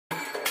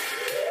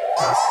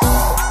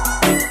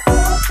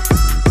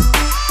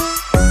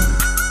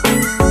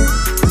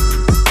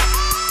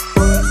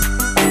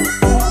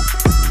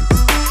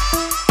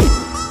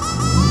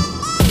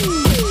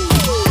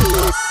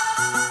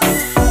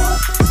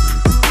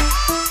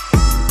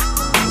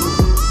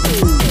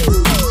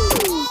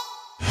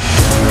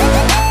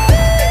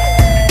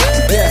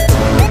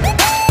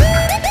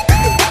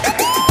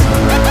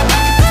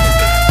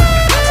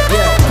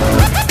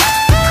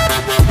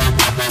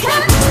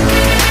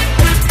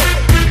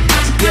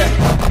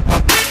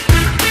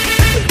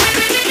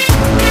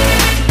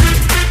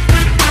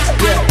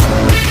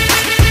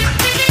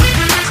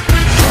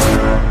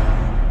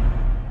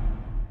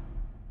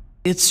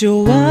It's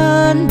your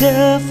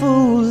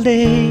wonderful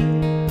day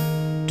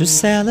to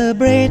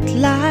celebrate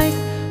life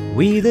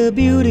with a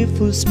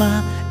beautiful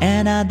smile.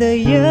 Another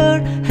year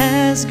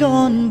has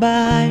gone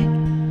by.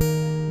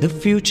 The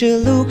future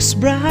looks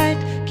bright.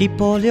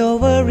 Keep all your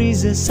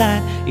worries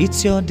aside.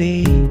 It's your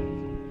day.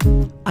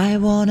 I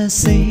wanna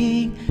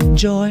sing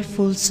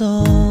joyful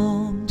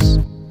songs,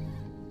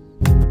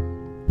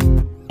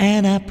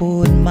 and I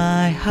put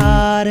my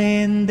heart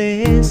in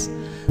this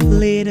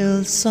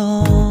little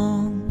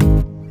song.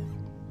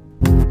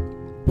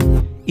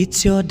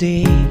 It's your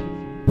day.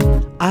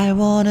 I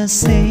wanna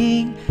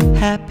sing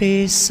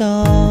happy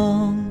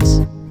songs,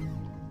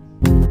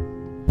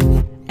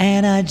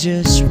 and I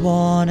just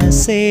wanna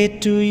say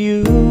to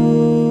you,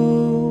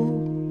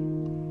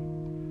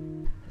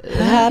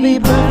 happy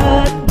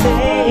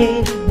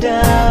birthday,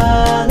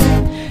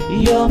 darling.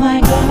 You're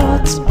my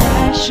God's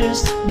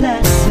precious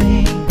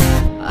blessing.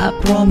 I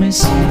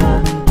promise you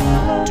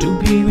to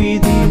be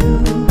with you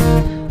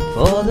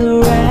for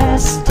the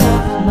rest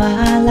of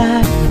my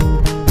life.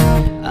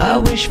 I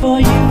wish for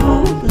you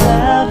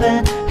love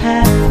and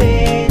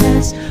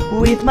happiness,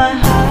 with my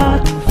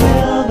heart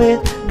filled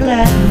with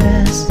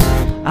gladness.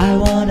 I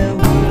wanna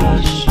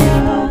wish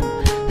you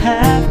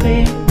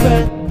happy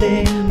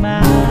birthday,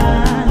 my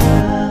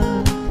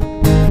love.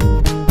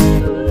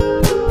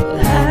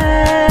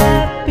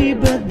 Happy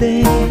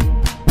birthday,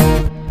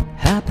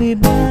 happy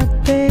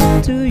birthday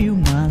to you,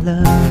 my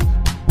love.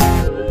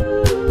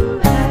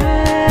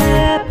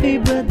 Happy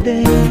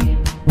birthday,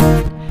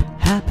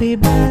 happy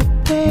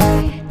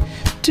birthday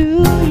to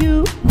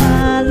you,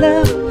 my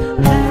love.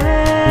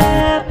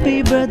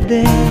 Happy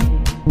birthday,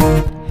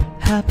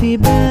 happy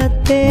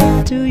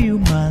birthday to you,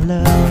 my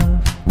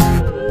love.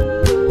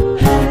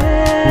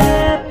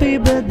 Happy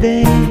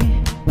birthday,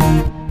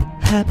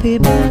 happy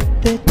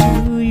birthday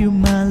to you,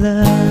 my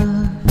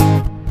love.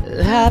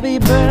 Happy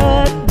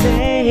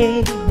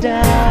birthday,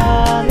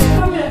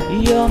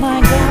 darling. You're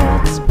my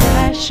God's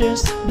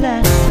precious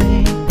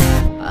blessing.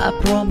 I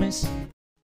promise